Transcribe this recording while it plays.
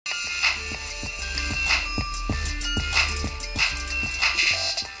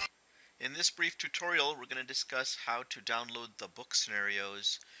brief tutorial, we're going to discuss how to download the book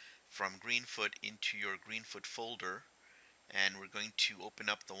scenarios from Greenfoot into your Greenfoot folder. And we're going to open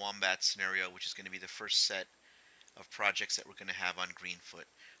up the Wombat scenario, which is going to be the first set of projects that we're going to have on Greenfoot.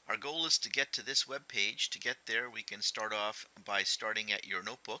 Our goal is to get to this web page. To get there, we can start off by starting at your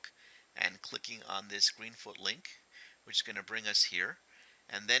notebook and clicking on this Greenfoot link, which is going to bring us here.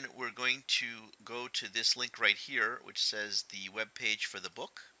 And then we're going to go to this link right here, which says the web page for the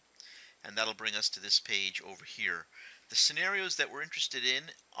book. And that'll bring us to this page over here. The scenarios that we're interested in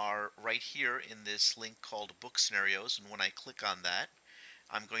are right here in this link called Book Scenarios, and when I click on that,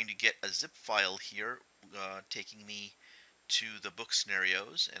 I'm going to get a zip file here taking me to the book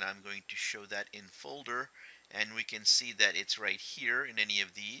scenarios, and I'm going to show that in folder, and we can see that it's right here in any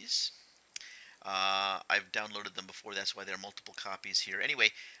of these. I've downloaded them before, that's why there are multiple copies here. Anyway,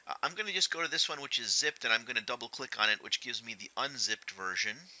 I'm going to just go to this one which is zipped, and I'm going to double click on it, which gives me the unzipped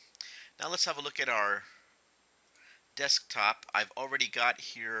version. Now let's have a look at our desktop. I've already got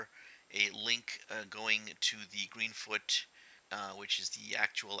here a link going to the Greenfoot, which is the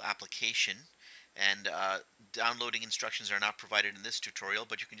actual application. And downloading instructions are not provided in this tutorial,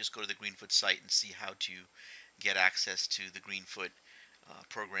 but you can just go to the Greenfoot site and see how to get access to the Greenfoot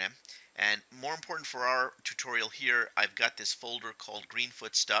program. And more important for our tutorial here, I've got this folder called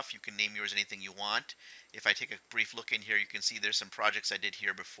Greenfoot Stuff. You can name yours anything you want. If I take a brief look in here, you can see there's some projects I did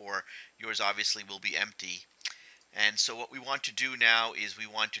here before. Yours obviously will be empty. And so what we want to do now is we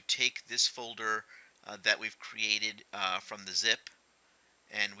want to take this folder that we've created from the zip,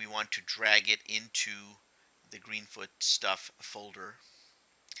 and we want to drag it into the Greenfoot Stuff folder.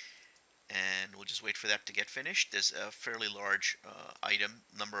 And we'll just wait for that to get finished. There's a fairly large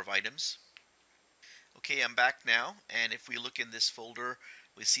number of items. Okay, I'm back now, and if we look in this folder,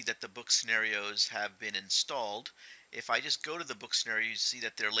 we see that the book scenarios have been installed. If I just go to the book scenarios, you see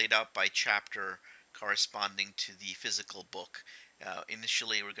that they're laid out by chapter corresponding to the physical book.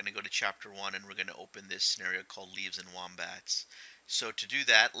 Initially, we're going to go to chapter 1, and we're going to open this scenario called Leaves and Wombats. So to do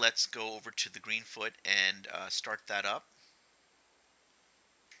that, let's go over to the Greenfoot and start that up.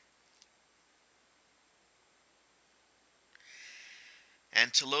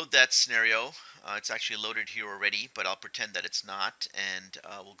 And to load that scenario, it's actually loaded here already, but I'll pretend that it's not. And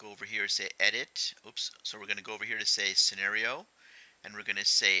we'll go over here and say Edit. Oops. So we're going to go over here to say Scenario, and we're going to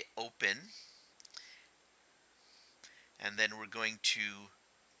say Open. And then we're going to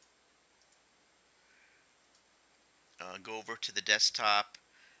go over to the desktop,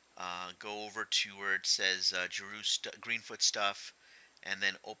 go over to where it says Greenfoot Stuff, and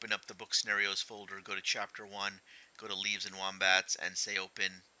then open up the Book Scenarios folder, go to Chapter 1, go to Leaves and Wombats, and say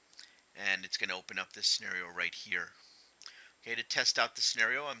Open, and it's going to open up this scenario right here. Okay, to test out the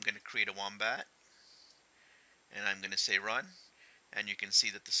scenario, I'm going to create a wombat, and I'm going to say Run, and you can see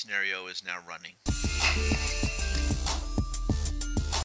that the scenario is now running.